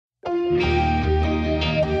Hi,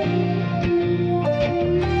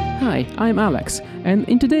 I'm Alex, and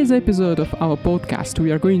in today's episode of our podcast,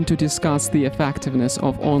 we are going to discuss the effectiveness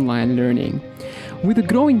of online learning. With the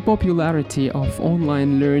growing popularity of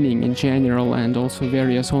online learning in general and also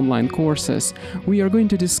various online courses, we are going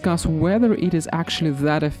to discuss whether it is actually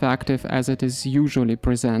that effective as it is usually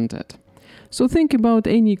presented. So think about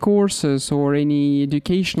any courses or any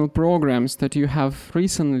educational programs that you have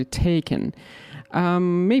recently taken,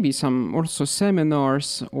 maybe some also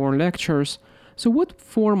seminars or lectures. So what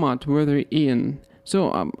format were they in?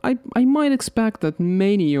 So I might expect that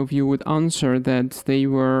many of you would answer that they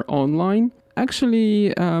were online.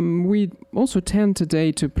 Actually, we also tend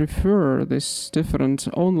today to prefer this different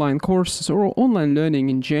online courses or online learning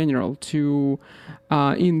in general to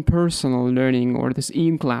in-personal learning, or this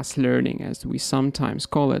in-class learning as we sometimes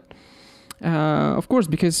call it. Of course,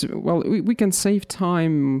 because, well, we can save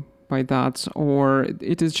time by that, or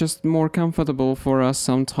it is just more comfortable for us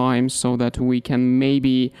sometimes so that we can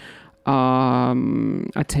maybe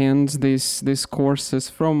attend these courses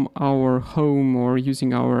from our home or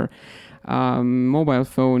using our mobile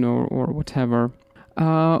phone or whatever.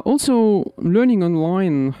 Also, learning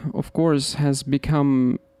online, of course, has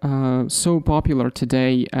become so popular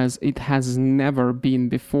today as it has never been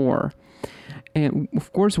before. And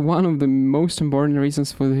of course, one of the most important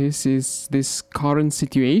reasons for this is this current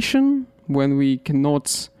situation when we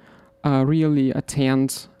cannot really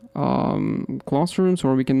attend classrooms,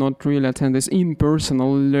 or we cannot really attend this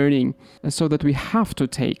in-personal learning, so that we have to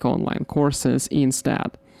take online courses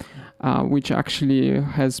instead. Which actually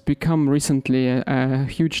has become recently a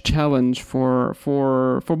huge challenge for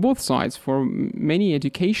both sides, for many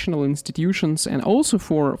educational institutions and also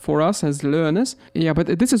for us as learners. Yeah,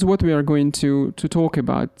 but this is what we are going to talk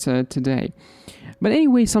about today. But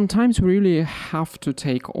anyway, sometimes we really have to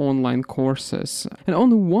take online courses. And on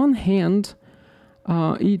the one hand,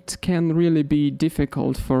 it can really be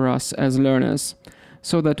difficult for us as learners,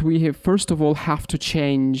 so that we first of all have to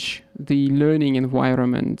change the learning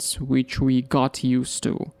environments which we got used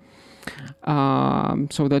to.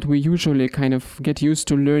 So that we usually kind of get used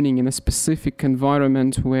to learning in a specific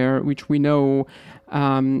environment which we know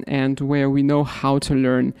and where we know how to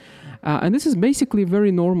learn. And this is basically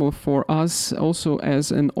very normal for us also as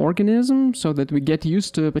an organism, so that we get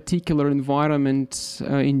used to a particular environment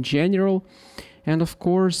in general. And of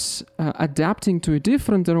course, adapting to a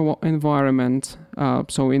different environment.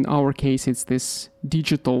 So in our case, it's this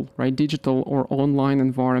digital or online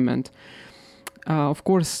environment. Of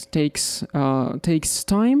course, takes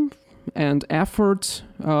time and effort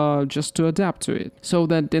just to adapt to it. So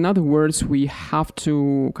that, in other words, we have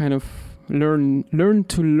to kind of learn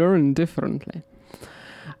to learn differently.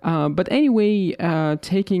 But anyway,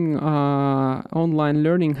 taking online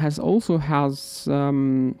learning has also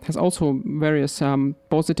various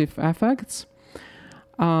positive effects.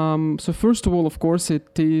 So first of all, of course,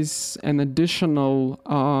 it is an additional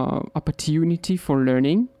opportunity for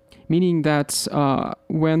learning, meaning that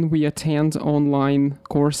when we attend online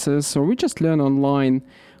courses or we just learn online,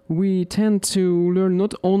 we tend to learn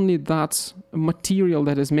not only that material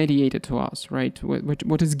that is mediated to us, right?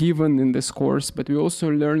 What is given in this course, but we also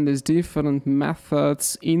learn these different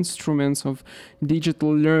methods, instruments of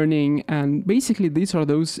digital learning. And basically, these are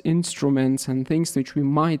those instruments and things which we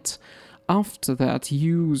might after that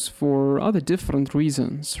use for other different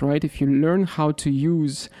reasons, right? If you learn how to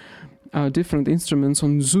use different instruments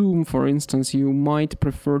on Zoom, for instance, you might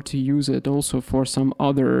prefer to use it also for some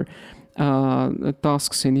other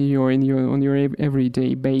tasks on your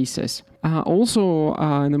everyday basis. Also,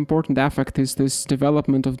 an important aspect is this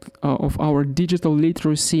development of our digital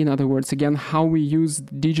literacy. In other words, again, how we use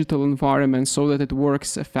digital environments so that it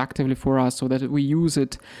works effectively for us, so that we use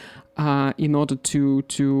it in order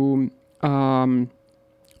to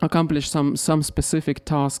accomplish some specific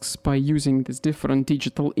tasks by using these different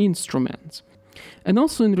digital instruments. And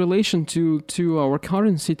also in relation to our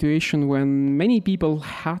current situation, when many people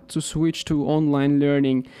had to switch to online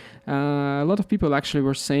learning, a lot of people actually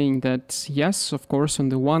were saying that, yes, of course, on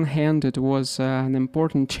the one hand, it was an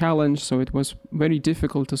important challenge. So it was very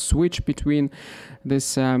difficult to switch between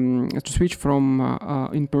this, to switch from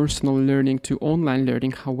in-personal learning to online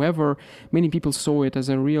learning. However, many people saw it as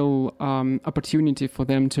a real opportunity for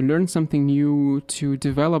them to learn something new, to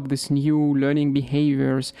develop these new learning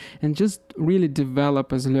behaviors, and just really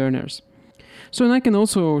develop as learners. So, and I can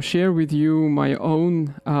also share with you my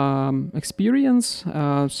own experience.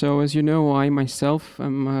 So as you know, I myself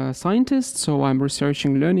am a scientist, so I'm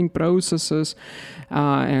researching learning processes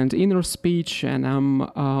and inner speech, and I'm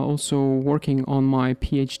also working on my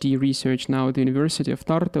PhD research now at the University of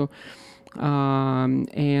Tartu.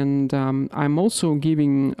 And I'm also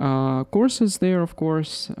giving courses there, of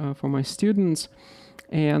course, for my students.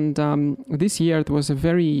 And this year it was a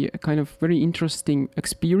very interesting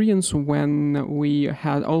experience when we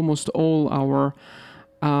had almost all our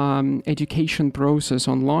education process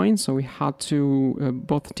online. So we had to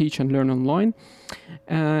both teach and learn online.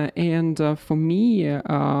 And for me,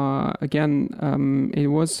 again, it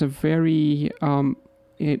was a very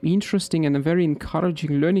interesting and a very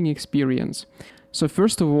encouraging learning experience. So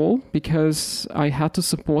first of all, because I had to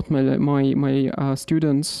support my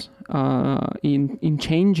students in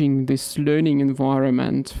changing this learning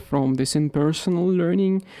environment from this in-personal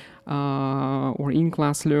learning or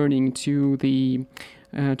in-class learning to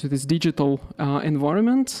this digital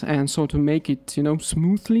environment, and so to make it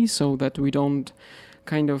smoothly, so that we don't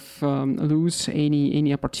lose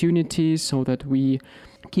any opportunities, so that we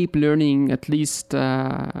keep learning at least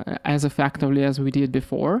as effectively as we did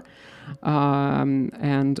before.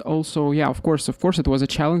 And also, of course, it was a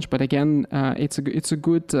challenge, but again, it's a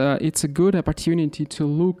good opportunity to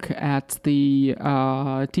look at the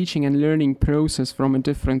teaching and learning process from a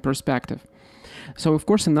different perspective. So, of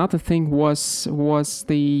course, another thing was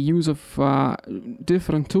the use of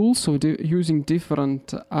different tools, so using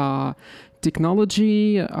different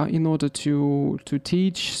technology in order to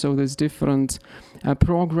teach. So there's different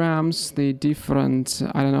programs, the different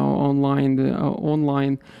online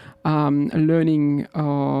learning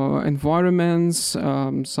environments,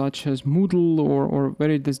 such as Moodle or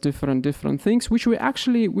various different things, which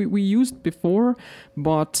we used before,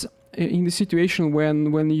 but in the situation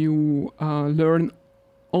when you learn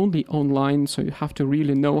only online, so you have to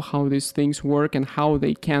really know how these things work and how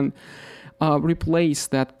they can replace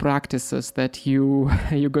that practices that you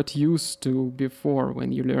got used to before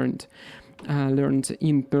when you learned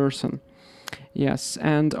in person. Yes,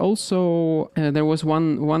 and also there was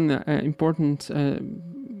one important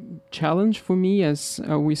challenge for me, as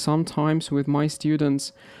we sometimes with my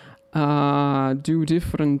students do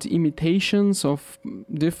different imitations of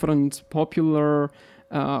different popular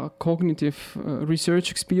cognitive research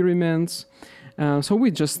experiments. So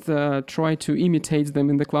we just try to imitate them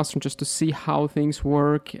in the classroom just to see how things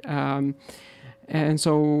work. And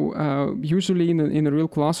so usually in a real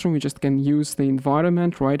classroom, we just can use the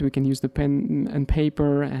environment, right? We can use the pen and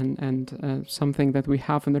paper and something that we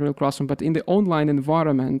have in the real classroom. But in the online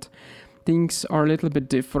environment, things are a little bit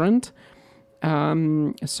different.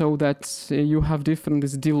 So that you have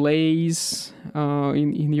different delays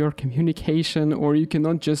in your communication, or you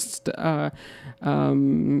cannot just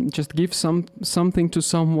give something to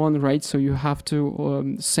someone, right? So you have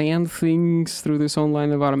to send things through this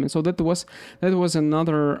online environment. So that was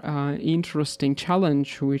another interesting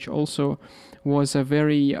challenge, which also was a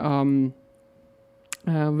very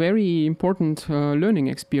important learning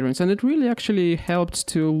experience, and it really actually helped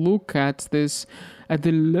to look at the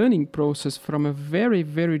learning process from a very,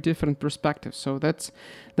 very different perspective. So that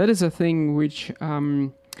is a thing which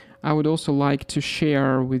I would also like to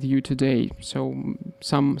share with you today. So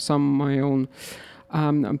some my own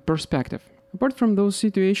perspective. Apart from those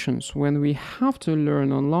situations when we have to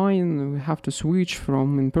learn online, we have to switch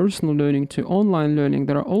from in-person learning to online learning,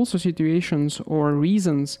 there are also situations or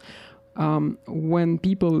reasons when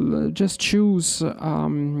people just choose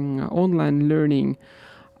online learning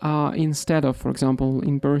instead of, for example,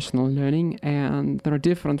 in-person learning, and there are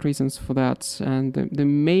different reasons for that. And the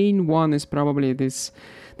main one is probably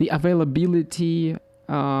the availability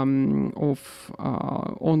of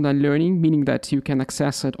online learning, meaning that you can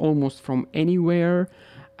access it almost from anywhere,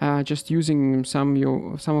 just using some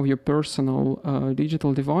of your personal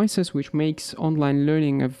digital devices, which makes online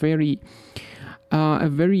learning a very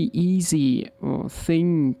easy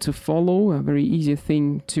thing to follow, a very easy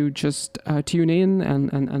thing to just tune in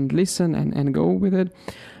and listen and go with it.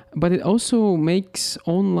 But it also makes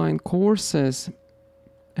online courses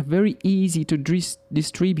very easy to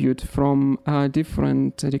distribute from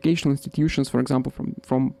different educational institutions, for example,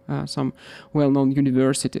 from some well-known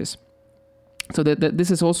universities. So that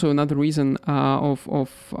this is also another reason of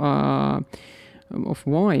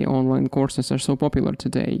why online courses are so popular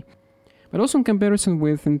today. But also in comparison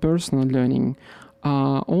with in-person learning,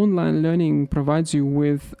 online learning provides you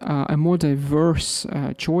with a more diverse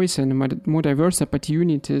choice and more diverse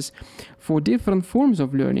opportunities for different forms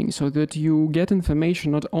of learning, so that you get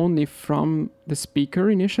information not only from the speaker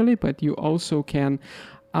initially, but you also can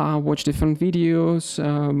watch different videos,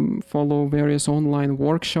 follow various online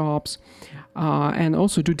workshops, and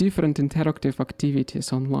also do different interactive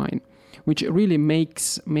activities online, which really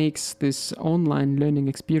makes this online learning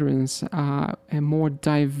experience a more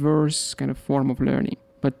diverse kind of form of learning.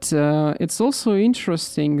 But it's also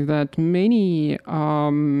interesting that many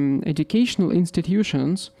educational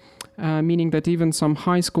institutions, meaning that even some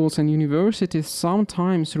high schools and universities,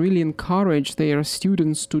 sometimes really encourage their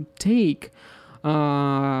students to take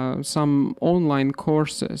some online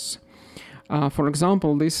courses. For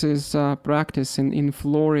example, this is practice in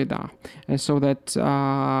Florida, so that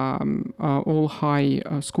all high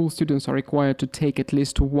school students are required to take at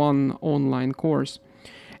least one online course.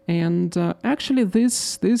 And actually,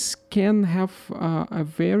 this can have a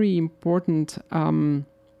very important and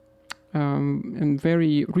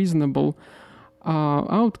very reasonable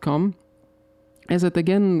outcome, as it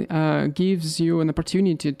again gives you an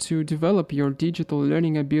opportunity to develop your digital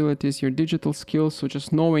learning abilities, your digital skills. So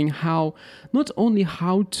just knowing how, not only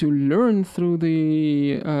how to learn through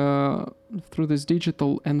this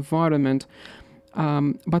digital environment,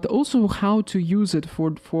 but also how to use it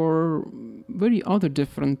for very other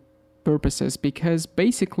different purposes, because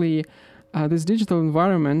basically this digital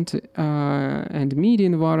environment and media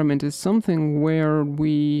environment is something where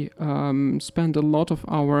we spend a lot of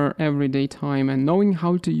our everyday time, and knowing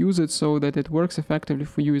how to use it so that it works effectively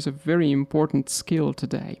for you is a very important skill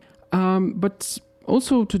today. But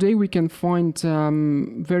also today we can find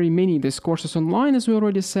very many these courses online, as we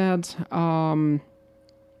already said,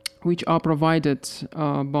 which are provided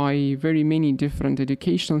by very many different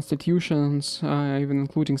educational institutions, even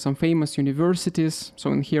including some famous universities.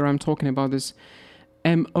 So in here I'm talking about this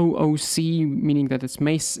MOOC, meaning that it's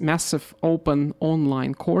massive open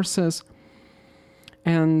online courses.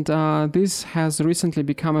 And this has recently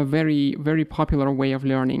become a very, very popular way of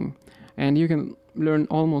learning. And you can learn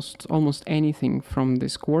almost anything from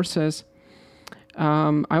these courses.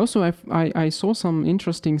 I saw some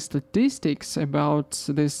interesting statistics about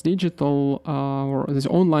this digital or this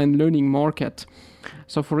online learning market.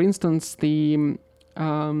 So, for instance, the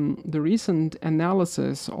recent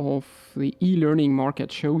analysis of the e-learning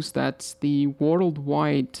market shows that the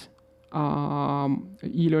worldwide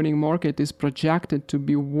e-learning market is projected to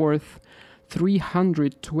be worth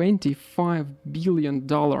 $325 billion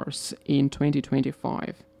in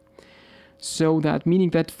 2025. So that meaning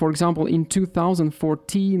that, for example, in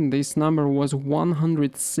 2014, this number was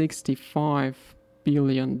 $165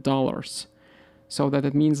 billion. So that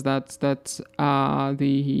it means that the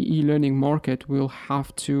e-learning market will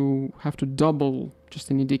have to double just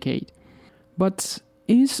in a decade. But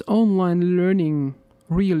is online learning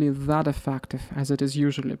really that effective as it is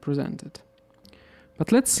usually presented?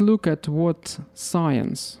 But let's look at what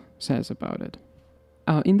science says about it.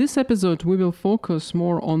 In this episode, we will focus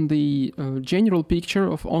more on the general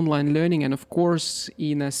picture of online learning, and of course,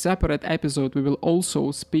 in a separate episode, we will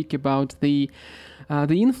also speak about the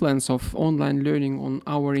influence of online learning on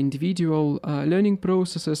our individual learning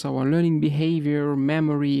processes, our learning behavior,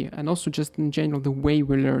 memory, and also just in general the way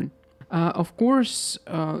we learn. Of course,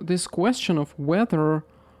 this question of whether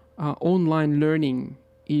online learning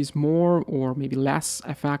is more or maybe less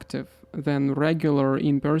effective than regular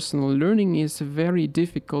in-person learning is very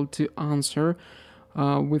difficult to answer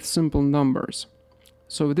with simple numbers.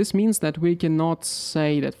 So this means that we cannot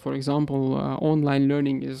say that, for example, online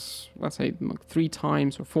learning is, let's say, 3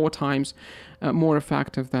 times or 4 times more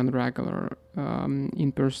effective than regular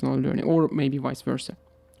in-person learning, or maybe vice versa.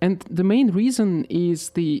 And the main reason is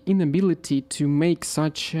the inability to make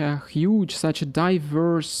such a huge, such a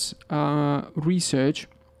diverse research,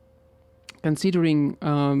 considering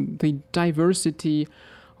the diversity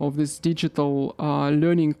of these digital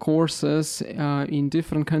learning courses in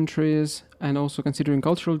different countries, and also considering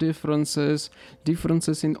cultural differences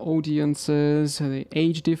in audiences, the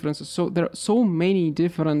age differences. So there are so many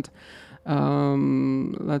different,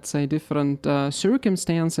 different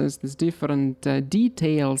circumstances, these different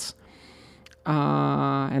details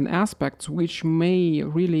and aspects which may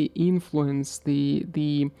really influence the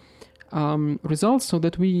results, so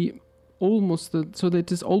that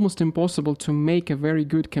it is almost impossible to make a very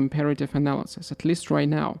good comparative analysis, at least right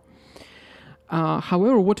now.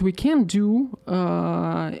 However, what we can do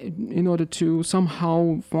in order to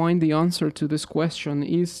somehow find the answer to this question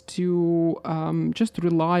is to just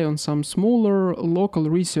rely on some smaller local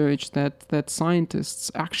research that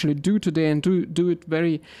scientists actually do today, and do it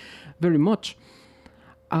very, very much.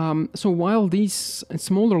 So while these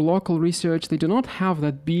smaller local research, they do not have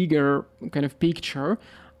that bigger kind of picture,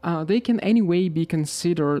 they can anyway be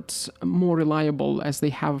considered more reliable as they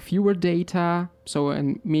have fewer data. So,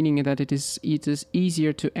 and meaning that it is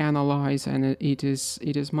easier to analyze, and it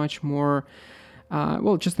is much more,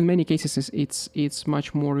 just in many cases it's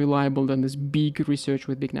much more reliable than this big research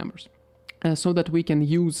with big numbers. So that we can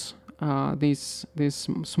use this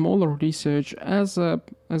smaller research as a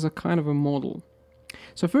kind of a model.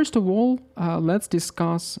 So first of all, let's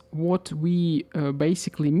discuss what we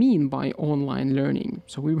basically mean by online learning.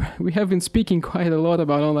 So we have been speaking quite a lot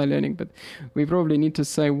about online learning, but we probably need to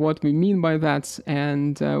say what we mean by that,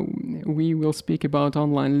 and we will speak about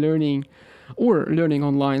online learning or learning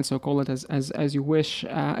online, so call it as you wish,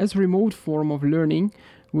 as a remote form of learning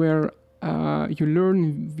where you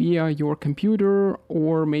learn via your computer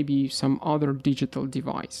or maybe some other digital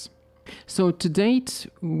device. So to date,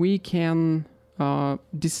 we can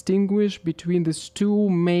distinguish between these two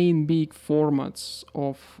main big formats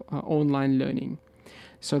of online learning.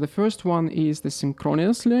 So the first one is the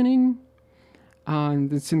synchronous learning. And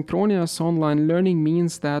the synchronous online learning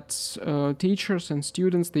means that teachers and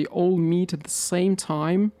students, they all meet at the same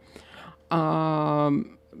time,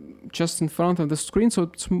 just in front of the screen. So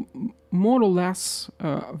it's more or less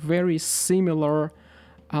very similar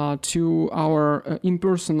to our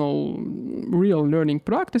impersonal real learning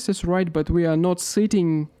practices, right? But we are not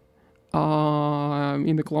sitting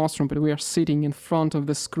in the classroom, but we are sitting in front of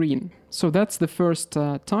the screen. So that's the first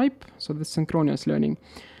type, so the synchronous learning.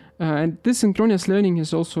 And this synchronous learning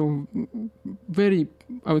is also very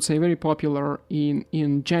popular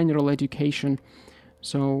in general education.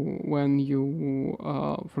 So when you,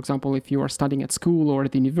 for example, if you are studying at school or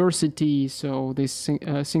at the university, so this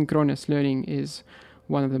synchronous learning is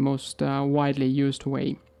one of the most widely used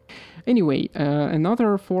way. Anyway,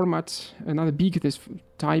 another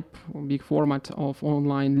big format of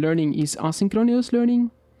online learning is asynchronous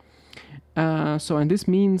learning. And this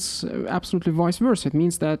means absolutely vice versa. It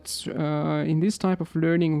means that in this type of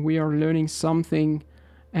learning, we are learning something,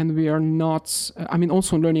 and we are not,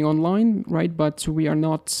 also learning online, right? But we are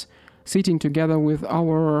not sitting together with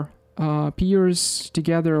our peers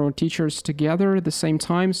together or teachers together at the same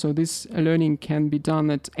time. So this learning can be done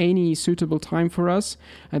at any suitable time for us.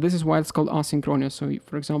 And this is why it's called asynchronous. So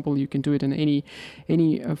for example, you can do it in any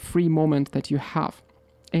free moment that you have.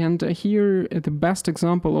 And here, the best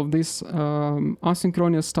example of this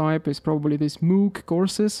asynchronous type is probably this MOOC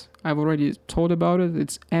courses. I've already told about it.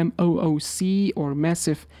 It's MOOC, or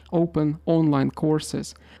Massive Open Online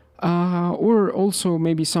Courses. Or also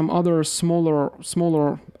maybe some other smaller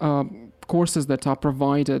courses that are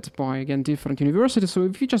provided by, again, different universities. So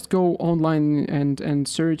if you just go online and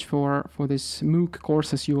search for this MOOC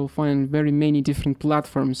courses, you will find very many different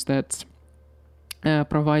platforms that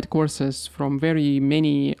provide courses from very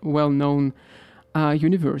many well-known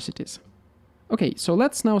universities. Okay, so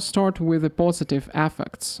let's now start with the positive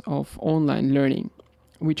effects of online learning,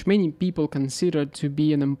 which many people consider to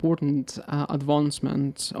be an important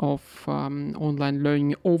advancement of online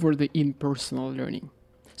learning over the impersonal learning.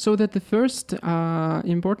 So that the first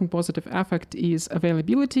important positive effect is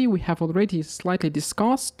availability. We have already slightly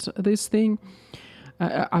discussed this thing.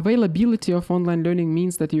 Availability of online learning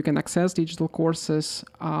means that you can access digital courses,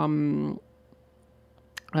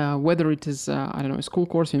 whether it is, a school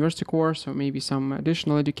course, university course, or maybe some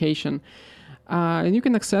additional education. And you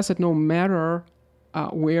can access it no matter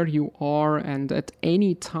where you are and at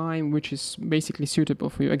any time which is basically suitable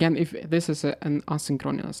for you. Again, if this is an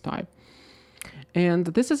asynchronous type. And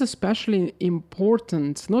this is especially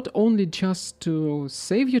important, not only just to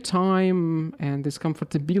save you time and this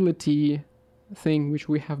comfortability thing which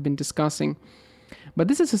we have been discussing, but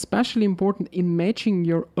this is especially important in matching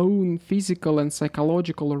your own physical and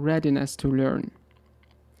psychological readiness to learn.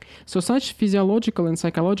 So such physiological and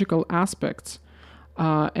psychological aspects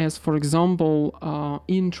as, for example,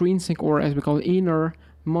 intrinsic, or as we call it, inner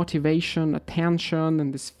motivation, attention,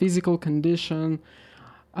 and this physical condition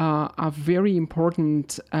are very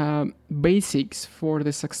important basics for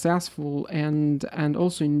the successful and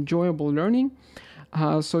also enjoyable learning.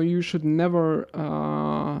 So you should never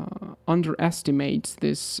underestimate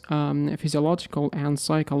this physiological and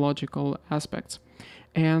psychological aspects.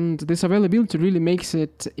 And this availability really makes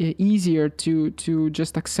it easier to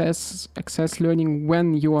just access learning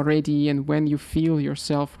when you are ready and when you feel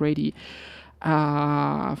yourself ready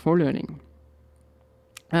for learning.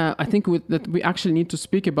 I think that we actually need to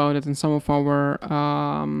speak about it in some of our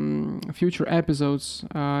future episodes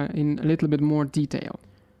in a little bit more detail.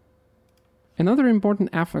 Another important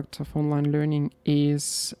aspect of online learning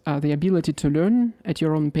is the ability to learn at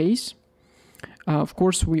your own pace. Of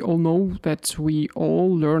course, we all know that we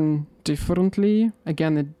all learn differently.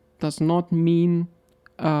 Again, it does not mean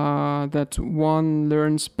that one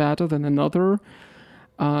learns better than another.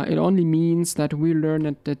 It only means that we learn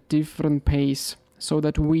at a different pace, so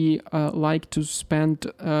that we like to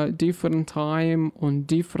spend different time on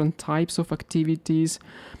different types of activities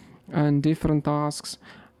and different tasks.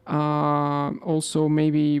 Also,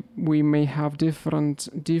 maybe we may have different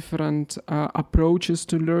approaches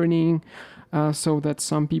to learning. so that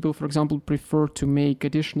some people, for example, prefer to make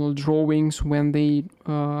additional drawings when they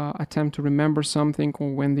attempt to remember something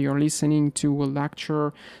or when they are listening to a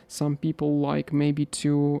lecture. Some people like maybe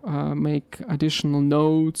to make additional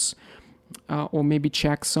notes or maybe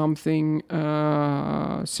check something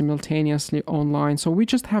simultaneously online. So we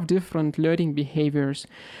just have different learning behaviors,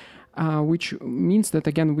 which means that,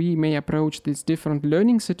 again, we may approach these different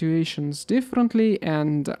learning situations differently,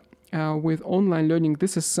 and with online learning,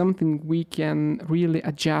 this is something we can really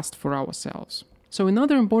adjust for ourselves. So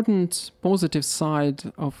another important positive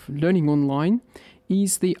side of learning online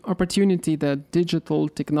is the opportunity that digital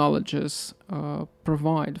technologies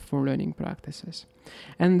provide for learning practices.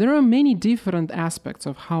 And there are many different aspects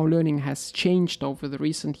of how learning has changed over the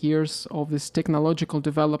recent years of this technological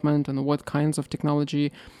development and what kinds of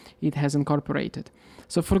technology it has incorporated.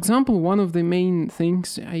 So, for example, one of the main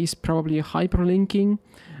things is probably hyperlinking.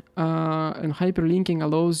 And hyperlinking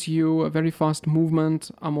allows you a very fast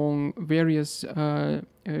movement among various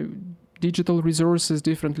digital resources,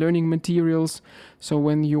 different learning materials. So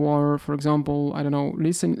when you are, for example,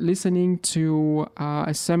 listening to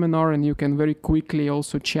a seminar, and you can very quickly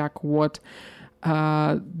also check what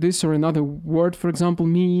this or another word, for example,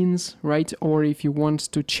 means, right? Or if you want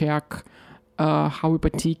to check how a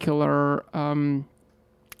particular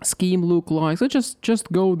scheme look like. So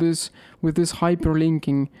just go with this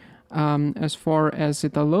hyperlinking as far as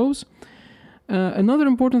it allows. Another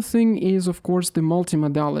important thing is, of course, the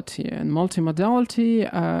multimodality. And multimodality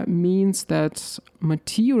means that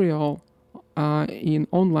material in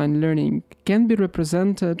online learning can be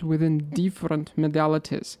represented within different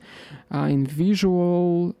modalities, in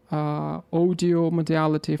visual, audio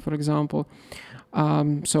modality, for example.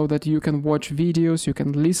 So that you can watch videos, you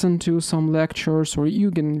can listen to some lectures, or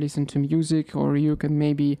you can listen to music, or you can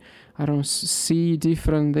maybe, see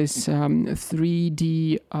different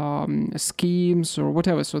 3D schemes or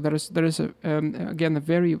whatever. So there is again a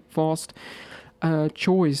very vast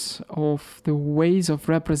choice of the ways of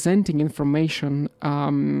representing information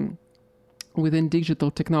within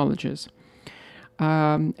digital technologies.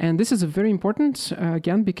 And this is very important,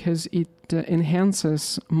 again, because it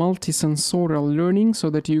enhances multisensorial learning, so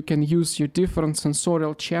that you can use your different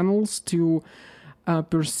sensorial channels to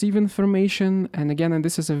perceive information. And again,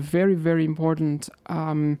 this is a very, very important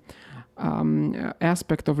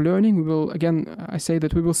aspect of learning. I say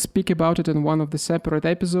that we will speak about it in one of the separate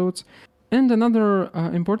episodes. And another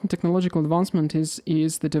important technological advancement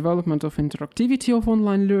is the development of interactivity of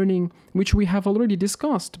online learning, which we have already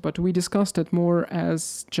discussed, but we discussed it more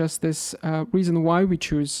as just this reason why we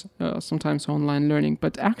choose sometimes online learning.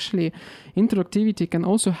 But actually, interactivity can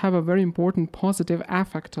also have a very important positive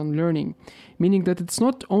effect on learning, meaning that it's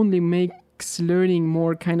not only makes learning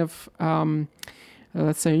more kind of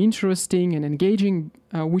let's say interesting and engaging,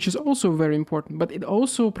 which is also very important, but it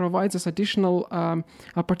also provides us additional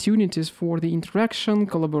opportunities for the interaction,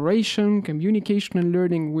 collaboration, communication, and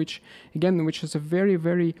learning, which is a very,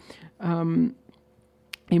 very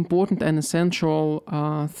important and essential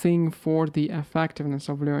thing for the effectiveness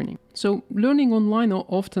of learning. So learning online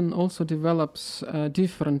often also develops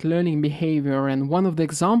different learning behavior, and one of the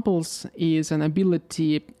examples is an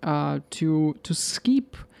ability to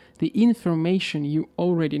skip the information you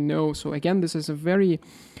already know. So again, this is a very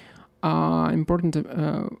important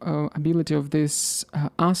ability of this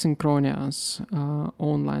asynchronous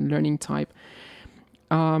online learning type.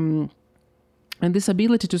 And this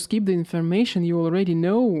ability to skip the information you already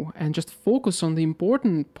know and just focus on the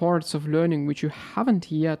important parts of learning which you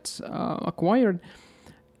haven't yet acquired,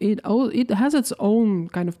 it has its own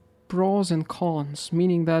kind of pros and cons,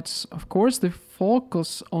 meaning that, of course, the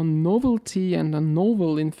focus on novelty and on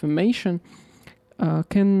novel information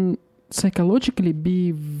can psychologically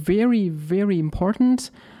be very, very important,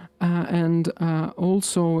 and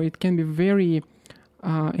also it can be very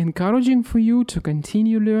encouraging for you to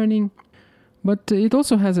continue learning. But it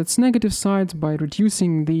also has its negative sides by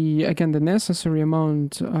reducing the necessary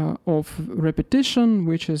amount of repetition,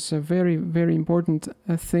 which is a very, very important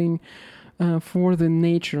thing for the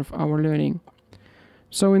nature of our learning.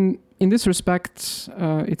 So in this respect,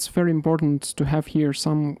 it's very important to have here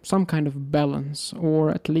some kind of balance, or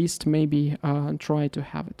at least maybe try to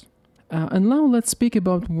have it. And now let's speak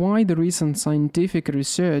about why the recent scientific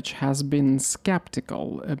research has been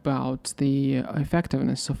skeptical about the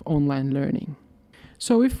effectiveness of online learning.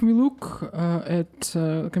 So if we look at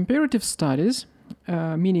comparative studies,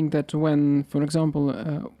 meaning that when, for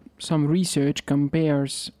example, some research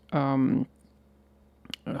compares how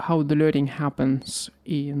the learning happens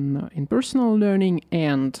in personal learning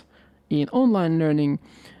and in online learning,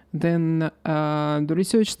 then the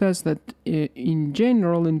research says that in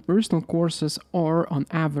general, in-person courses are on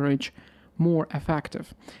average more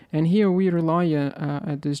effective. And here we rely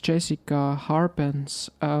at this Jessica Harpen's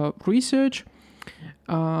research.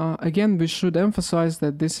 Again, we should emphasize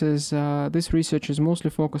that this research is mostly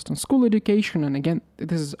focused on school education, and again,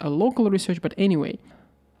 this is a local research, but anyway.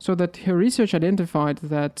 So that her research identified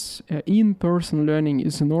that in-person learning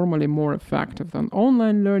is normally more effective than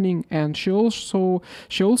online learning, and she also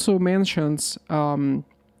mentions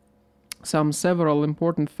several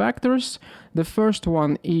important factors. The first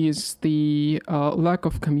one is the lack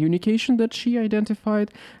of communication that she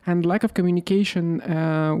identified, and lack of communication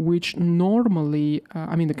which normally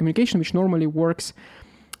works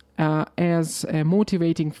as a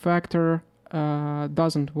motivating factor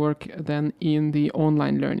doesn't work then in the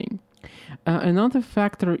online learning. Another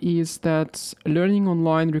factor is that learning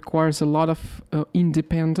online requires a lot of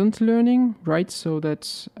independent learning, right? So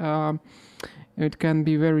that it can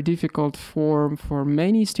be very difficult for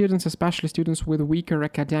many students, especially students with weaker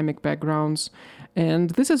academic backgrounds. And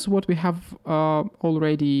this is what we have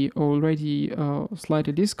already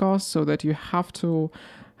slightly discussed, so that you have to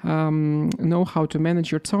know how to manage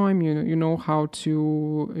your time. You have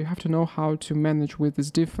to know how to manage with this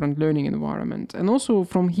different learning environment. And also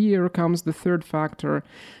from here comes the third factor,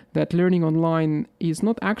 that learning online is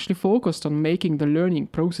not actually focused on making the learning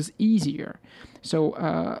process easier.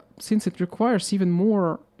 So since it requires even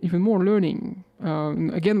more learning,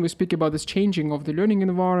 again we speak about this changing of the learning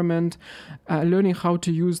environment, learning how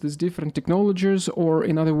to use these different technologies, or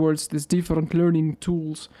in other words, these different learning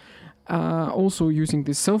tools. Also using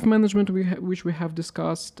this self-management which we have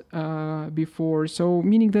discussed before. So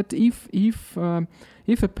meaning that if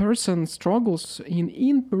a person struggles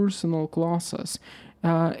in personal classes,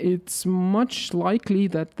 it's much likely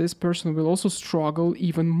that this person will also struggle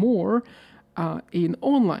even more in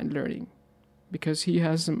online learning, because he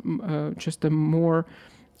has just a more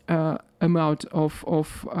amount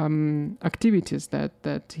of activities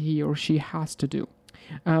that he or she has to do.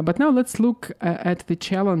 But now let's look at the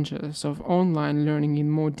challenges of online learning in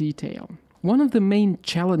more detail. One of the main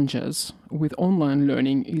challenges with online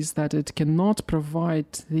learning is that it cannot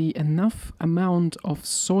provide the enough amount of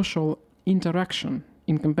social interaction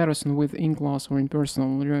in comparison with in-class or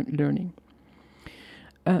in-person learning.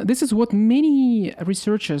 This is what many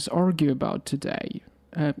researchers argue about today,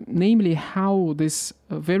 namely how this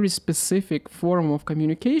very specific form of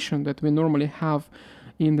communication that we normally have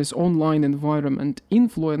in this online environment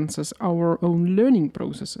influences our own learning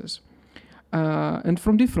processes. And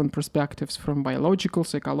from different perspectives, from biological,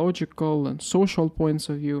 psychological, and social points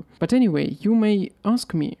of view. But anyway, you may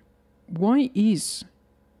ask me, why is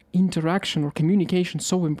interaction or communication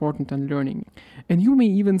so important in learning? And you may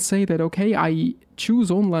even say that, okay, I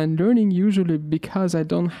choose online learning usually because I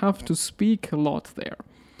don't have to speak a lot there.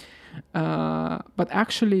 But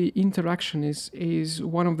actually, interaction is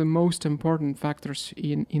one of the most important factors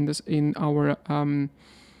in the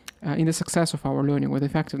success of our learning, or the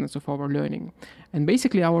effectiveness of our learning. And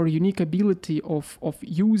basically, our unique ability of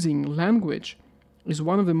using language is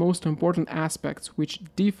one of the most important aspects which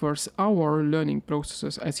differs our learning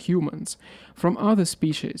processes as humans from other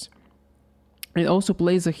species. It also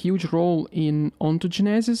plays a huge role in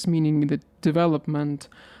ontogenesis, meaning the development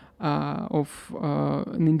of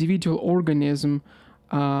an individual organism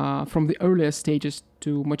from the earliest stages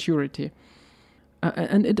to maturity.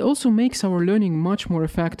 And it also makes our learning much more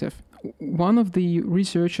effective. One of the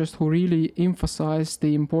researchers who really emphasized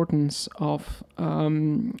the importance of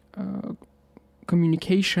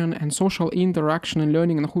communication and social interaction in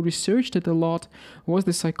learning, and who researched it a lot, was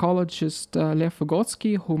the psychologist Lev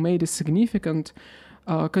Vygotsky, who made a significant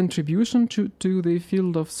contribution to the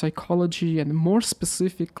field of psychology, and more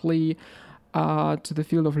specifically to the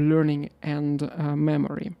field of learning and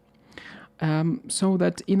memory. So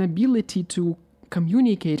that inability to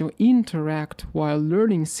communicate or interact while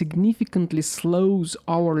learning significantly slows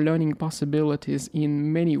our learning possibilities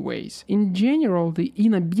in many ways. In general, the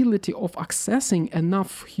inability of accessing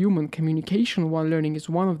enough human communication while learning is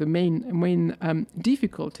one of the main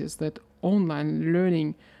difficulties that online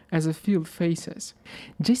learning as a field faces.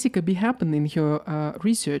 Jessica B. Happen in her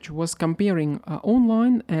research was comparing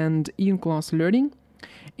online and in-class learning,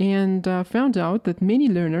 and found out that many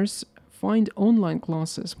learners find online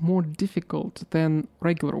classes more difficult than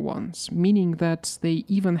regular ones, meaning that they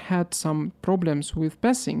even had some problems with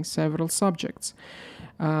passing several subjects.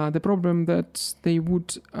 The problem that they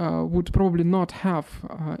would probably not have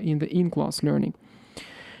in the in-class learning.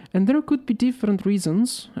 And there could be different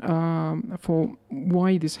reasons for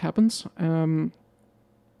why this happens.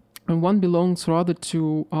 and one belongs rather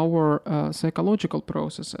to our psychological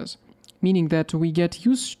processes, meaning that we get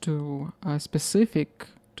used to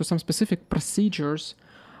some specific procedures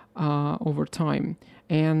over time.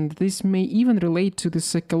 And this may even relate to the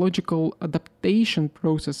psychological adaptation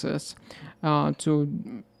processes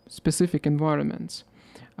to specific environments,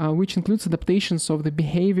 which includes adaptations of the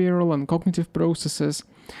behavioral and cognitive processes.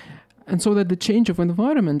 And so that the change of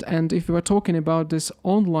environment, and if we are talking about this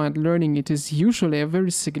online learning, it is usually a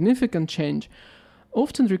very significant change,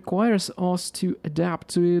 often requires us to adapt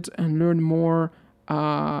to it and learn more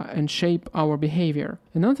and shape our behavior.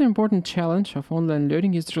 Another important challenge of online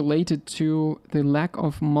learning is related to the lack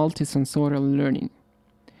of multisensorial learning.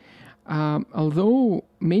 Although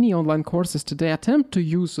many online courses today attempt to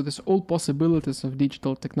use these all possibilities of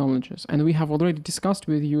digital technologies, and we have already discussed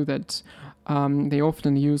with you that they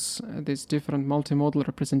often use these different multimodal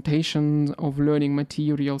representations of learning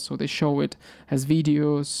material, so they show it as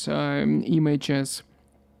videos, images,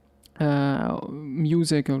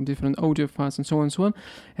 music or different audio files and so on and so on,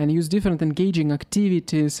 and use different engaging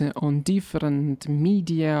activities on different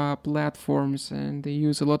media platforms, and they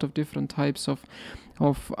use a lot of different types of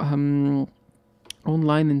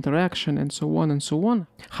online interaction and so on and so on.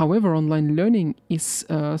 However, online learning is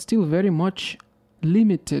still very much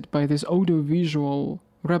limited by this audiovisual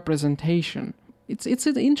representation. It's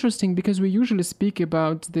interesting because we usually speak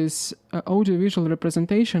about this audiovisual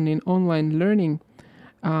representation in online learning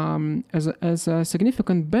as a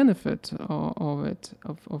significant benefit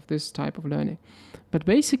of this type of learning. But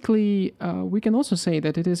basically, we can also say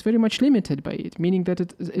that it is very much limited by it, meaning that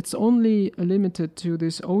it's only limited to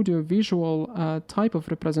this audiovisual type of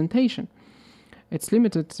representation. It's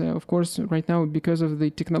limited, of course, right now because of the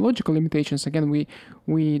technological limitations. Again,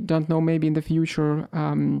 we don't know, maybe in the future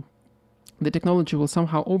the technology will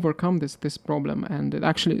somehow overcome this problem, and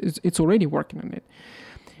it's already working on it.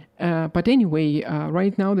 But anyway,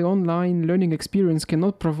 right now the online learning experience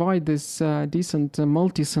cannot provide this decent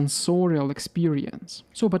multisensorial experience.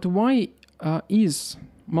 So, but why is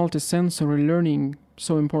multisensory learning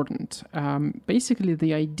so important? Basically,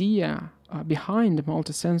 the idea behind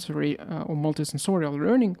multisensory or multisensorial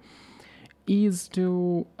learning is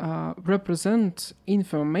to represent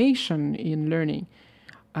information in learning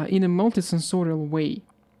in a multisensorial way,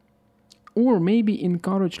 or maybe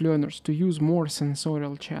encourage learners to use more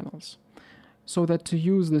sensorial channels, so that to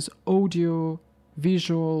use this audio,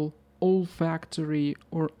 visual, olfactory,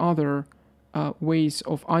 or other ways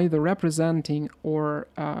of either representing or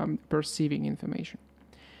perceiving information.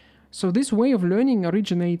 So this way of learning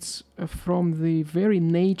originates from the very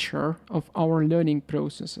nature of our learning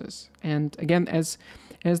processes. And again, as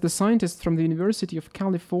the scientists from the University of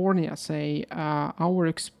California say, our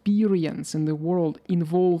experience in the world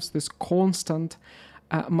involves this constant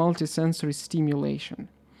multisensory stimulation.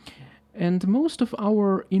 And most of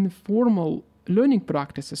our informal learning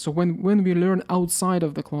practices, so when we learn outside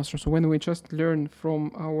of the classroom, so when we just learn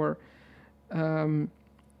from our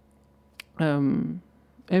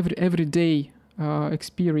everyday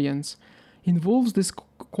experience, involves this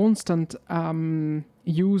constant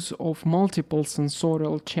use of multiple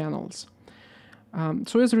sensorial channels.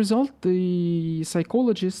 So as a result, the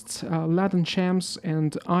psychologists Ladon Shams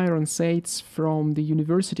and Aaron Seitz from the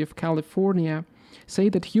University of California say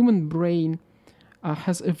that human brain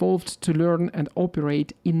has evolved to learn and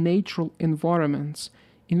operate in natural environments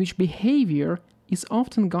in which behavior is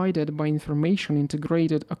often guided by information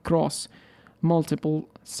integrated across multiple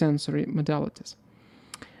sensory modalities.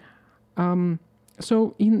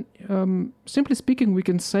 So in simply speaking, we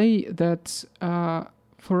can say that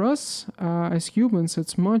for us as humans,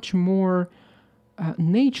 it's much more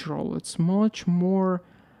natural, it's much more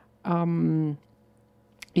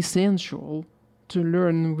essential to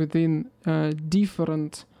learn within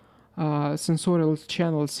different sensorial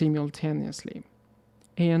channels simultaneously.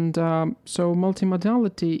 And so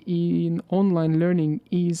multimodality in online learning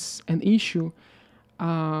is an issue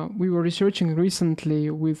we were researching recently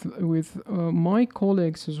with my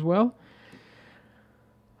colleagues as well.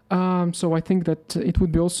 So I think that it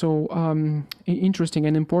would be also interesting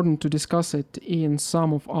and important to discuss it in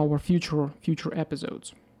some of our future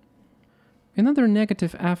episodes. Another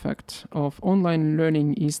negative aspect of online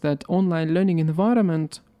learning is that online learning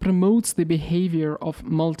environment promotes the behavior of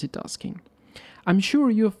multitasking. I'm sure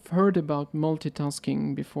you've heard about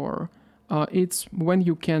multitasking before. It's when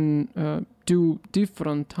you can do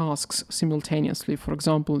different tasks simultaneously. For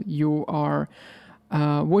example, you are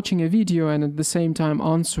watching a video and at the same time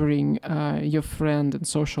answering your friend on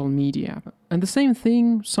social media. And the same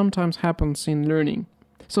thing sometimes happens in learning.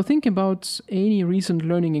 So think about any recent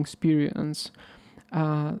learning experience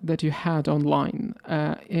that you had online.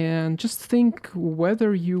 and just think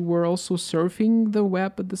whether you were also surfing the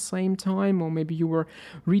web at the same time, or maybe you were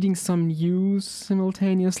reading some news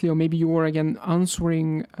simultaneously, or maybe you were again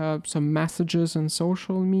answering some messages on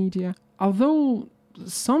social media. Although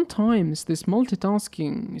sometimes this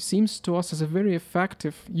multitasking seems to us as a very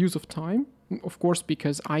effective use of time, of course,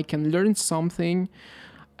 because I can learn something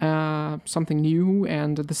new,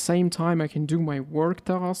 and at the same time I can do my work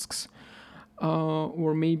tasks,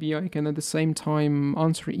 or maybe I can at the same time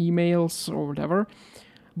answer emails or whatever.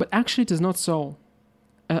 But actually it is not so.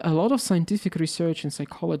 A lot of scientific research in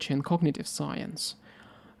psychology and cognitive science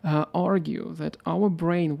argue that our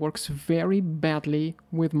brain works very badly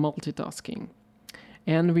with multitasking.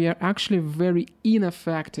 And we are actually very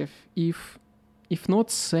ineffective, if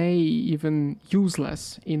not say even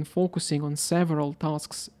useless, in focusing on several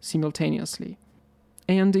tasks simultaneously.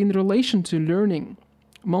 And in relation to learning,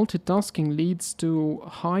 multitasking leads to a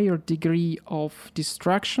higher degree of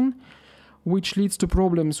distraction, which leads to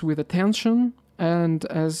problems with attention. And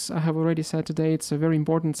as I have already said today, it's a very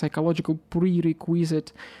important psychological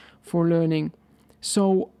prerequisite for learning.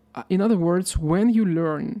 So, in other words, when you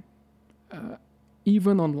learn,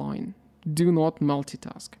 even online, do not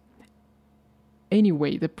multitask.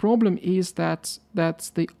 Anyway, the problem is that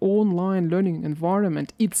the online learning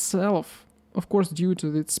environment itself, of course due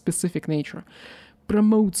to its specific nature,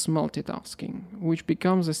 promotes multitasking, which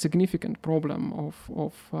becomes a significant problem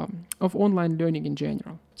of online learning in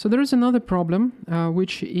general. So there is another problem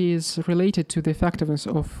which is related to the effectiveness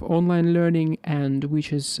of online learning, and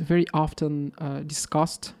which is very often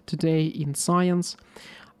discussed today in science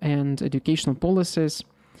and educational policies.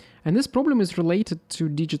 And this problem is related to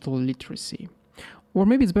digital literacy. Or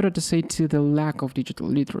maybe it's better to say to the lack of digital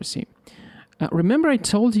literacy. Remember I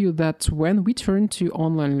told you that when we turn to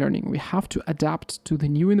online learning, we have to adapt to the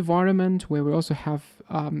new environment where we also have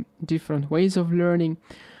different ways of learning.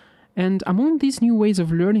 And among these new ways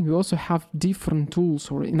of learning, we also have different tools,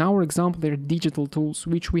 or in our example, they're digital tools,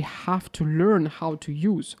 which we have to learn how to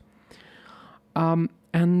use.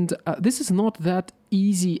 And this is not that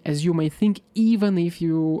easy as you may think, even if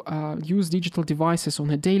you use digital devices on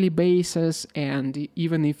a daily basis, and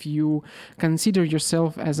even if you consider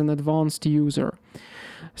yourself as an advanced user.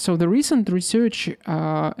 So the recent research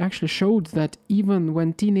actually showed that even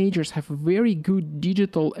when teenagers have very good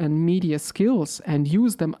digital and media skills and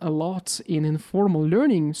use them a lot in informal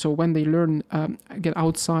learning, so when they learn get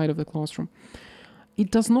outside of the classroom,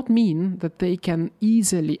 it does not mean that they can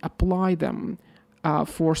easily apply them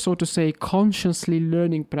for, so to say, consciously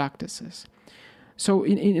learning practices. So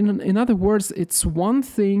in other words, it's one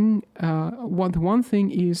thing. One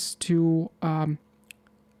thing is to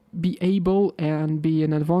be able and be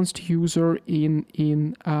an advanced user in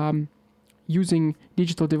using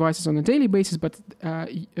digital devices on a daily basis, but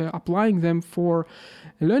applying them for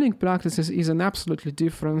learning practices is an absolutely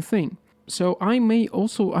different thing. So I'm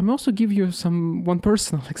also give you one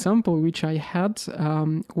personal example which I had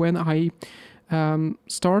when I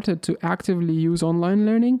started to actively use online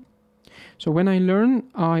learning. So when I learn,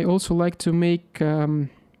 I also like to make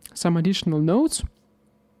some additional notes,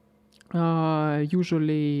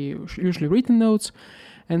 usually written notes.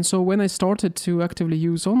 And so when I started to actively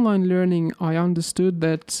use online learning, I understood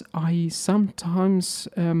that I sometimes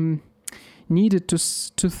needed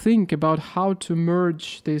to think about how to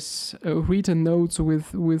merge this written notes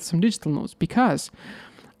with some digital notes, because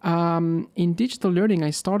in digital learning, I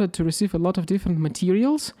started to receive a lot of different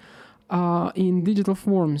materials in digital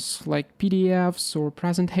forms, like PDFs or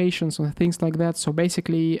presentations or things like that. So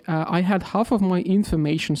basically, I had half of my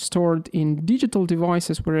information stored in digital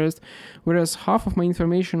devices, whereas half of my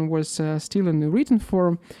information was still in the written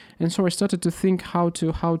form. And so I started to think how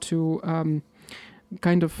to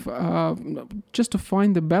kind of just to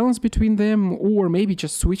find the balance between them, or maybe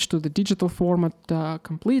just switch to the digital format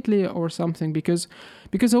completely or something, because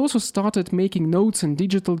I also started making notes in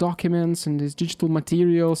digital documents and these digital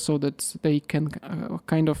materials so that they can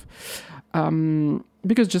kind of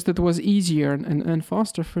because just it was easier and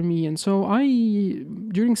faster for me. And so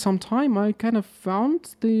during some time I kind of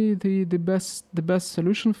found the best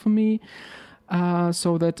solution for me,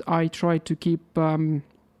 so that I tried to keep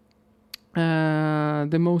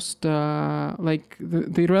the most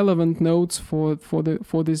the relevant notes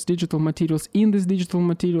for these digital materials in these digital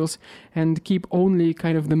materials, and keep only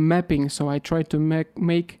kind of the mapping. So I tried to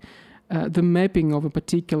make the mapping of a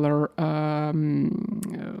particular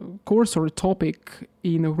course or a topic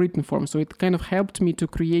in a written form. So it kind of helped me to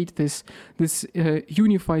create this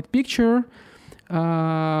unified picture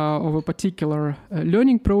of a particular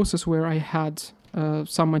learning process, where I had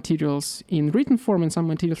some materials in written form and some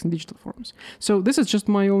materials in digital forms. So this is just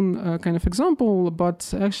my own kind of example,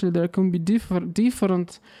 but actually there can be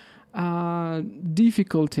different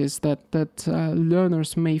difficulties that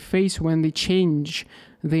learners may face when they change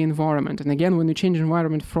the environment. And again, when you change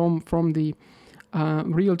environment from the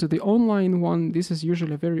real to the online one, this is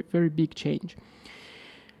usually a very, very big change.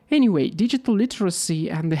 Anyway, digital literacy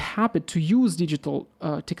and the habit to use digital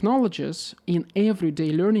technologies in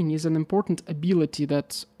everyday learning is an important ability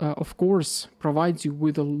that, of course, provides you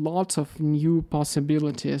with a lot of new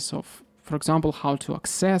possibilities of, for example, how to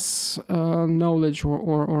access knowledge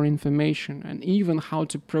or information, and even how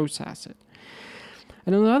to process it.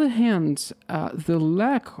 And on the other hand, the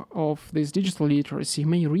lack of this digital literacy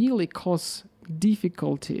may really cause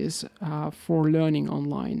difficulties for learning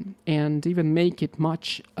online and even make it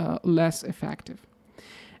much less effective.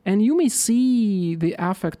 And you may see the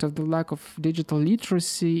effect of the lack of digital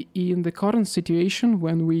literacy in the current situation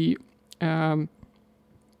when we had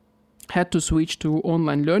to switch to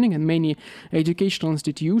online learning, and many educational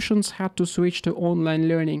institutions had to switch to online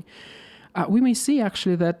learning. We may see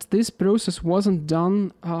actually that this process wasn't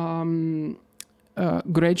done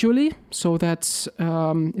gradually, so that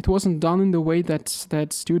it wasn't done in the way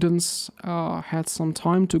that students had some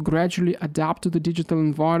time to gradually adapt to the digital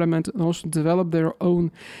environment and also develop their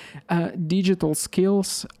own digital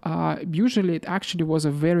skills. Usually it actually was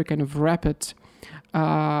a very kind of rapid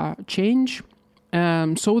change,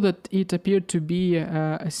 so that it appeared to be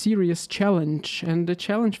a serious challenge, and a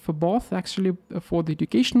challenge for both, actually, for the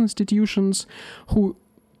educational institutions who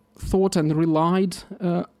thought and relied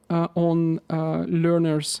on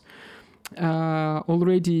learners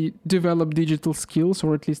already developed digital skills,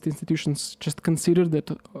 or at least institutions just considered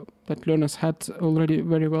that learners had already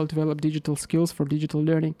very well developed digital skills for digital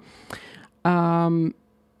learning. And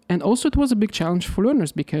also it was a big challenge for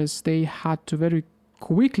learners because they had to very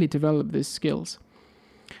quickly develop these skills.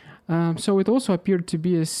 So it also appeared to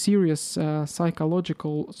be a serious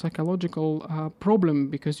psychological problem,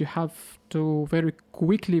 because you have to very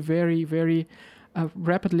quickly, very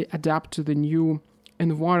rapidly adapt to the new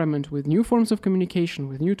environment with new forms of communication,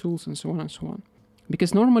 with new tools, and so on and so on.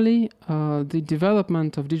 Because normally the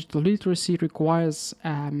development of digital literacy requires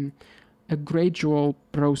a gradual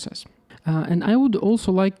process. And I would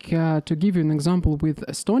also like to give you an example with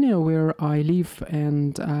Estonia, where I live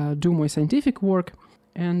and do my scientific work.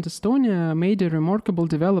 And Estonia made a remarkable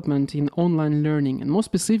development in online learning, and more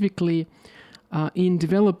specifically in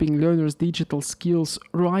developing learners' digital skills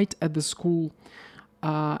right at the school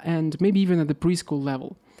and maybe even at the preschool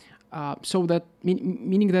level. So that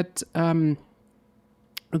meaning that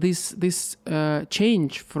this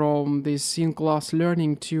change from this in-class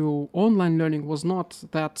learning to online learning was not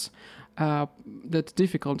that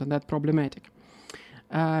difficult and that problematic.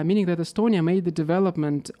 Meaning that Estonia made the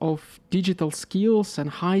development of digital skills and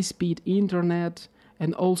high-speed internet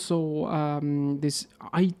and also this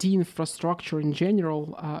IT infrastructure in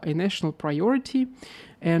general a national priority.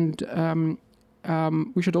 And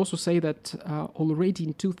we should also say that already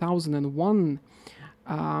in 2001,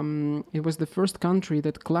 it was the first country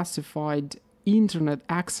that classified internet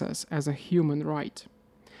access as a human right.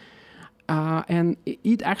 And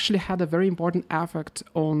it actually had a very important effect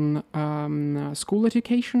on school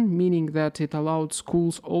education, meaning that it allowed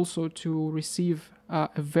schools also to receive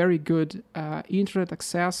a very good internet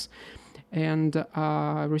access and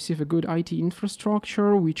receive a good IT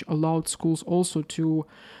infrastructure, which allowed schools also to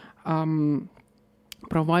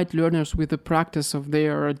provide learners with the practice of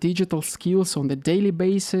their digital skills on the daily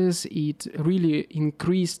basis. It really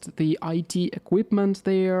increased the IT equipment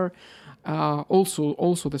there.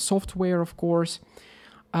 Also the software, of course,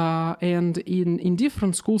 and in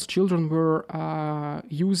different schools, children were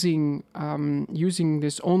using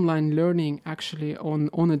this online learning actually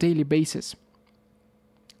on a daily basis,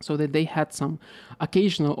 so that they had some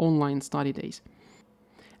occasional online study days.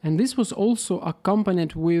 And this was also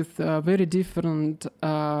accompanied with very different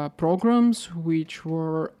programs, which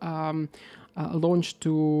were launched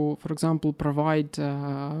to, for example, provide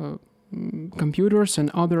computers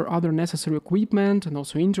and other necessary equipment, and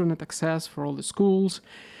also internet access for all the schools,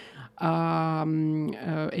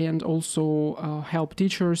 and also help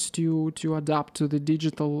teachers to adapt to the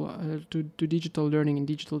digital to digital learning and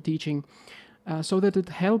digital teaching, so that it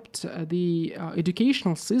helped the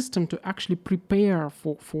educational system to actually prepare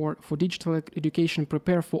for digital education,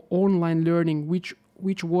 prepare for online learning, which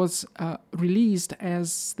was released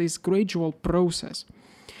as this gradual process.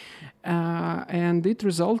 And it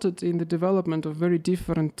resulted in the development of very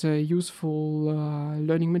different useful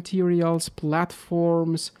learning materials,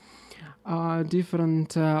 platforms,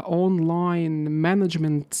 different online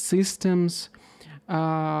management systems,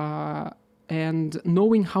 and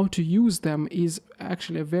knowing how to use them is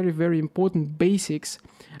actually a very, very important basics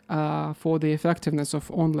for the effectiveness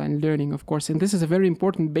of online learning, of course. And this is a very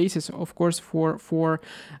important basis, of course, for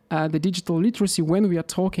the digital literacy when we are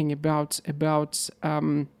talking about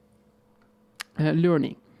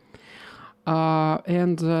learning.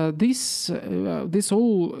 This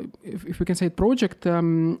whole, if we can say, project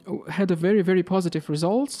had a very, very positive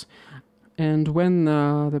results. And when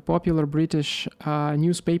the popular British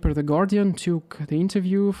newspaper The Guardian took the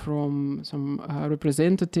interview from some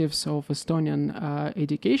representatives of Estonian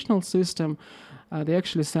educational system, they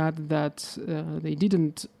actually said that they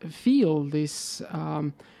didn't feel this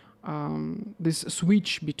this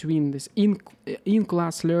switch between this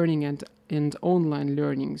in-class learning and online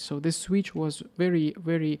learning. So this switch was very,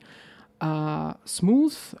 very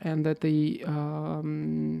smooth, and that they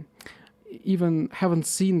even haven't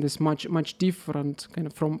seen this much different kind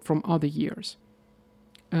of from other years.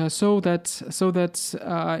 So that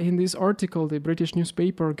in this article, the British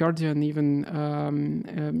newspaper Guardian even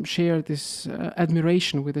shared this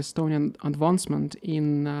admiration with Estonian advancement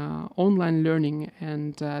in online learning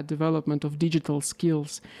and development of digital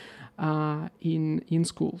skills in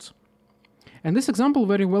schools. And this example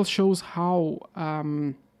very well shows how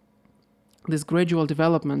this gradual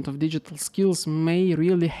development of digital skills may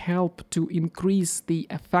really help to increase the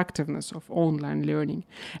effectiveness of online learning,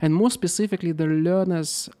 and more specifically the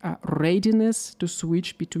learners' readiness to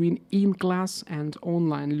switch between in-class and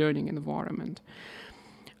online learning environment.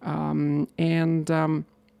 And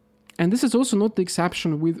this is also not the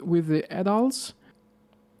exception with the adults,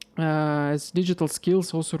 as digital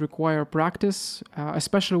skills also require practice,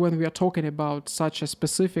 especially when we are talking about such a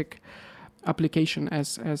specific application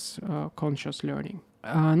as conscious learning.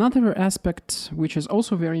 Another aspect which is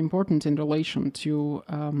also very important in relation to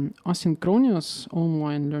asynchronous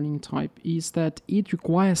online learning type is that it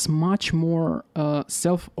requires much more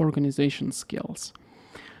self-organization skills.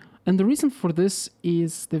 And the reason for this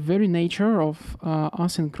is the very nature of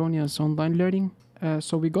asynchronous online learning.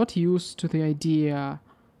 So we got used to the idea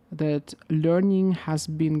that learning has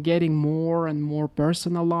been getting more and more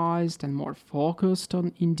personalized and more focused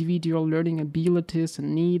on individual learning abilities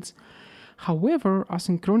and needs. However,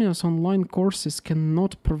 asynchronous online courses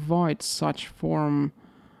cannot provide such form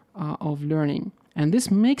of learning, and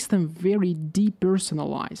this makes them very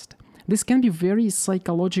depersonalized. This can be very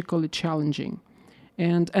psychologically challenging,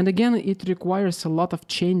 and again, it requires a lot of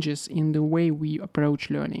changes in the way we approach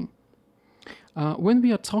learning. When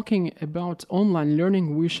we are talking about online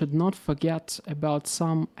learning, we should not forget about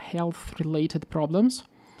some health-related problems.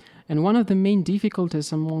 And one of the main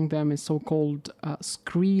difficulties among them is so-called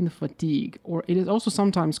screen fatigue, or it is also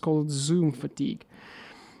sometimes called Zoom fatigue.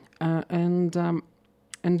 And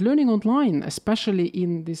learning online, especially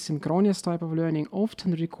in this synchronous type of learning,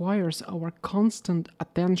 often requires our constant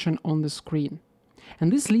attention on the screen.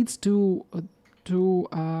 And this leads to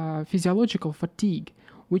physiological fatigue,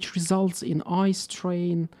 which results in eye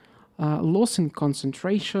strain, loss in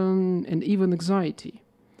concentration, and even anxiety.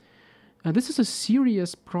 This is a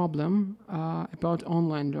serious problem about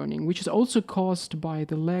online learning, which is also caused by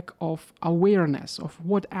the lack of awareness of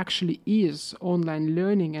what actually is online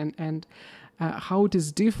learning and how it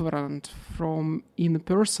is different from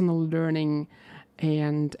in-person learning,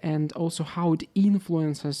 and also how it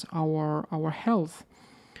influences our health.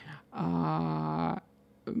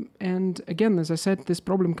 And again, as I said, this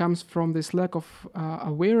problem comes from this lack of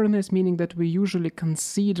awareness, meaning that we usually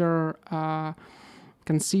consider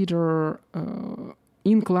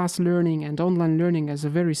in-class learning and online learning as a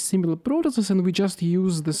very similar process, and we just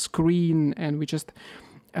use the screen and we just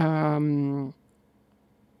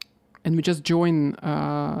join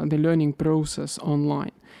the learning process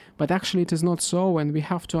online. But actually, it is not so, and we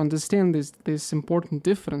have to understand these important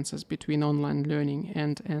differences between online learning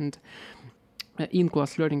and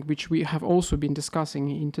in-class learning, which we have also been discussing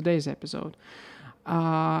in today's episode.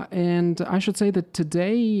 And I should say that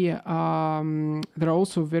today there are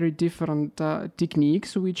also very different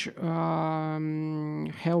techniques which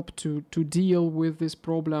help to deal with this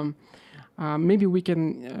problem. Maybe we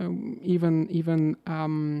can even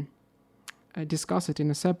discuss it in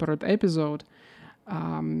a separate episode.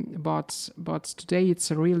 But today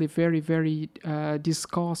it's a really very, very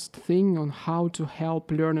discussed thing on how to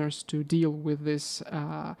help learners to deal with this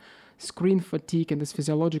screen fatigue and this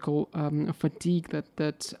physiological fatigue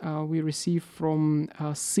that we receive from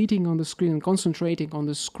sitting on the screen and concentrating on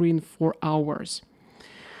the screen for hours.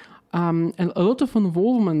 And a lot of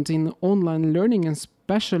involvement in online learning,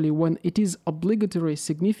 especially when it is obligatory,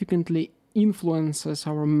 significantly influences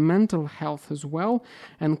our mental health as well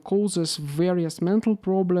and causes various mental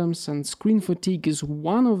problems, and screen fatigue is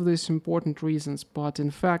one of these important reasons. But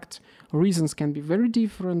in fact, reasons can be very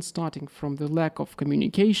different, starting from the lack of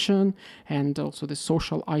communication and also the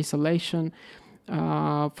social isolation,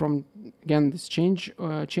 from again this change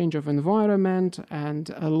of environment and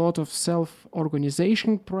a lot of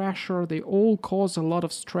self-organization pressure. They all cause a lot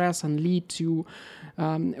of stress and lead to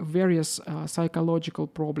various psychological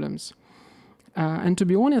problems. And to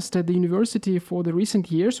be honest, at the university for the recent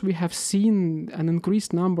years, we have seen an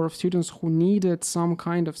increased number of students who needed some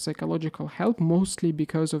kind of psychological help, mostly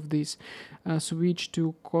because of this switch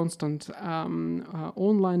to constant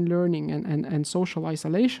online learning and social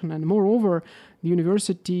isolation. And moreover, the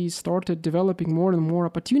university started developing more and more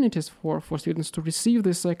opportunities for students to receive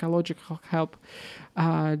this psychological help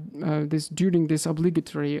during this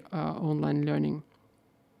obligatory online learning.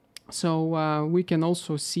 So we can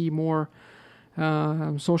also see more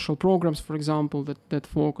social programs, for example, that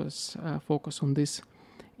focus on this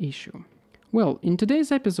issue. Well, in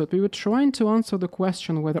today's episode, we were trying to answer the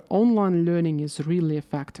question whether online learning is really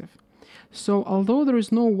effective. So, although there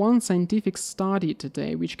is no one scientific study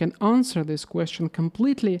today which can answer this question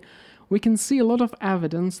completely, we can see a lot of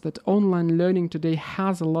evidence that online learning today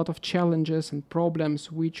has a lot of challenges and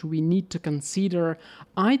problems which we need to consider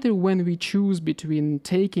either when we choose between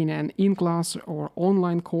taking an in-class or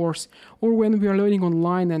online course, or when we are learning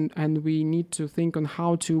online and we need to think on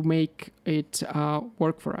how to make it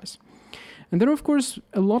work for us. And there are, of course,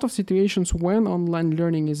 a lot of situations when online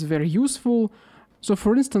learning is very useful. So,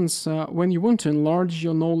 for instance, when you want to enlarge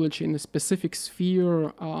your knowledge in a specific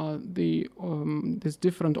sphere, these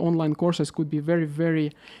different online courses could be very,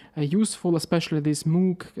 very useful, especially these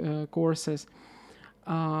MOOC courses.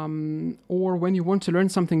 Or when you want to learn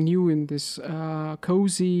something new in this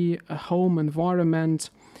cozy home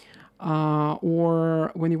environment,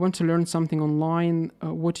 or when you want to learn something online,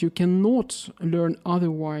 what you cannot learn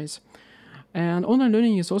otherwise. And online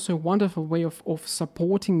learning is also a wonderful way of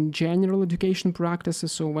supporting general education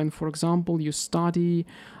practices. So when, for example, you study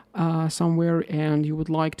somewhere and you would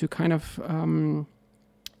like to kind of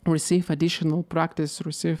receive additional practice,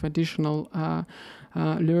 receive additional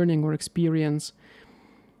learning or experience.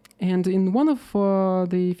 And in one of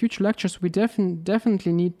the future lectures, we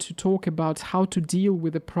definitely need to talk about how to deal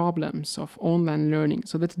with the problems of online learning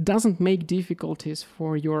so that it doesn't make difficulties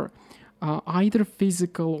for your either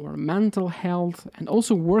physical or mental health, and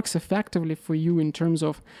also works effectively for you in terms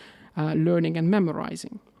of learning and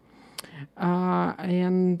memorizing.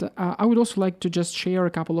 And I would also like to just share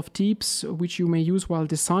a couple of tips which you may use while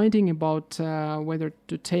deciding about whether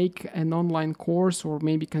to take an online course or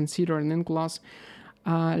maybe consider an in-class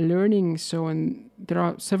learning. And there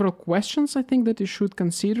are several questions I think that you should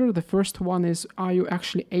consider. The first one is, are you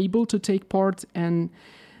actually able to take part in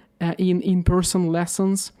in-person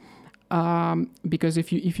lessons? Because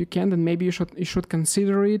if you can, then maybe you should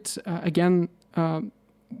consider it again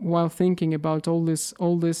while thinking about all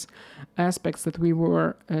these aspects that we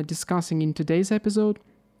were discussing in today's episode.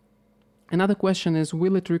 Another question is,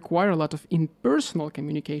 will it require a lot of impersonal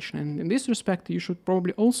communication? And in this respect, you should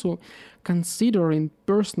probably also consider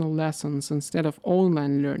impersonal lessons instead of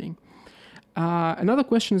online learning. Another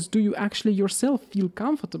question is, do you actually yourself feel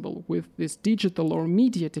comfortable with this digital or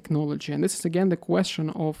media technology? And this is again the question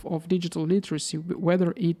of digital literacy,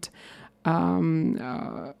 whether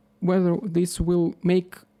this will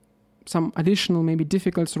make some additional maybe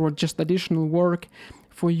difficulties or just additional work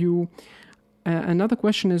for you. Another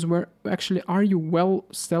question is, where actually are you well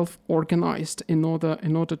self-organized in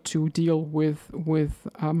order to deal with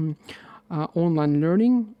online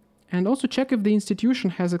learning? And also check if the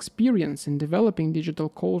institution has experience in developing digital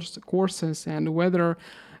courses, and whether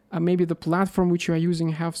maybe the platform which you are using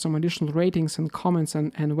have some additional ratings and comments,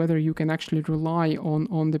 and whether you can actually rely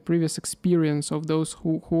on the previous experience of those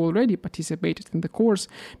who already participated in the course.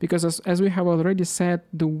 Because as we have already said,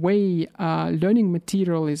 the way learning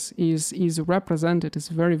material is represented is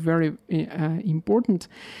very, very important.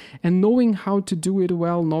 And knowing how to do it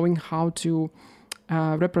well, knowing how to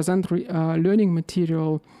represent learning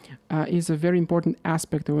material is a very important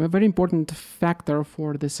aspect, or a very important factor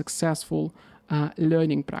for the successful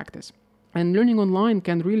learning practice. And learning online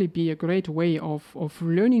can really be a great way of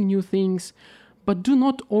learning new things, but do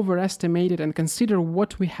not overestimate it and consider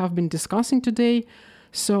what we have been discussing today.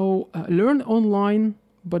 So learn online,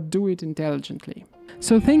 but do it intelligently.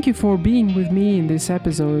 So thank you for being with me in this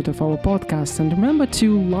episode of our podcast, and remember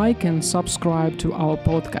to like and subscribe to our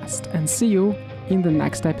podcast, and see you in the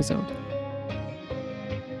next episode.